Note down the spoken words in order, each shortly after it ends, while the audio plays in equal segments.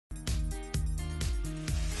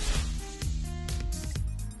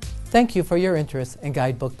Thank you for your interest in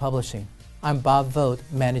guidebook publishing. I'm Bob Vogt,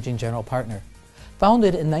 Managing General Partner.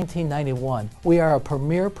 Founded in 1991, we are a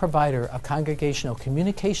premier provider of congregational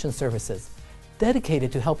communication services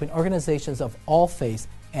dedicated to helping organizations of all faiths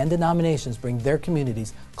and denominations bring their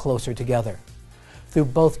communities closer together. Through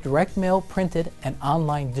both direct mail, printed, and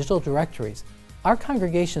online digital directories, our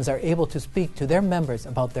congregations are able to speak to their members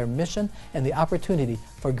about their mission and the opportunity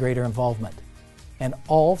for greater involvement, and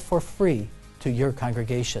all for free to your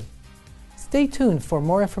congregation. Stay tuned for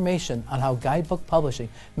more information on how guidebook publishing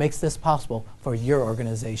makes this possible for your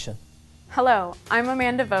organization. Hello, I'm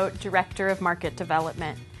Amanda Vogt, Director of Market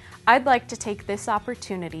Development. I'd like to take this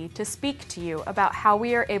opportunity to speak to you about how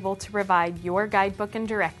we are able to provide your guidebook and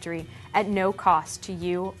directory at no cost to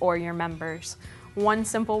you or your members. One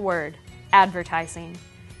simple word: advertising.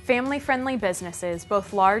 Family-friendly businesses,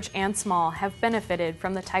 both large and small, have benefited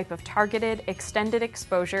from the type of targeted, extended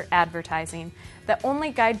exposure advertising that only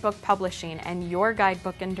guidebook publishing and your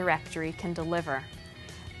guidebook and directory can deliver.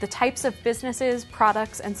 The types of businesses,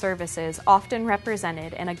 products, and services often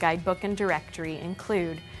represented in a guidebook and directory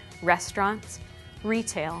include restaurants,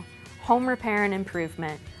 retail, home repair and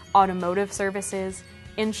improvement, automotive services,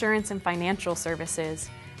 insurance and financial services,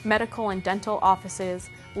 medical and dental offices,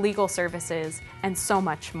 legal services, and so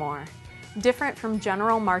much more. Different from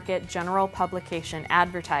general market, general publication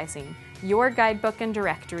advertising, your guidebook and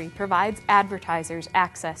directory provides advertisers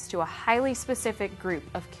access to a highly specific group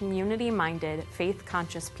of community-minded,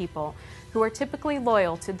 faith-conscious people who are typically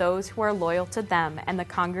loyal to those who are loyal to them and the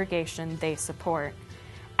congregation they support.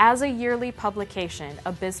 As a yearly publication,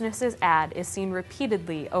 a business's ad is seen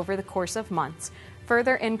repeatedly over the course of months,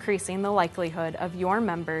 further increasing the likelihood of your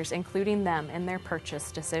members including them in their purchase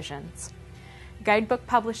decisions. Guidebook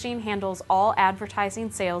Publishing handles all advertising,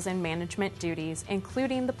 sales, and management duties,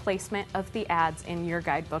 including the placement of the ads in your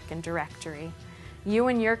guidebook and directory. You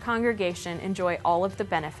and your congregation enjoy all of the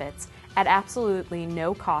benefits at absolutely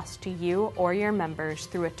no cost to you or your members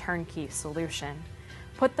through a turnkey solution.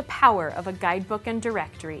 Put the power of a guidebook and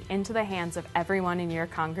directory into the hands of everyone in your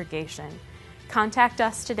congregation. Contact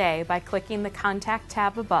us today by clicking the Contact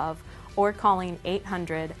tab above or calling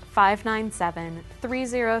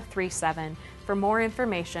 800-597-3037 for more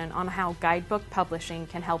information on how guidebook publishing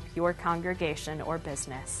can help your congregation or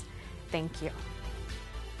business. Thank you.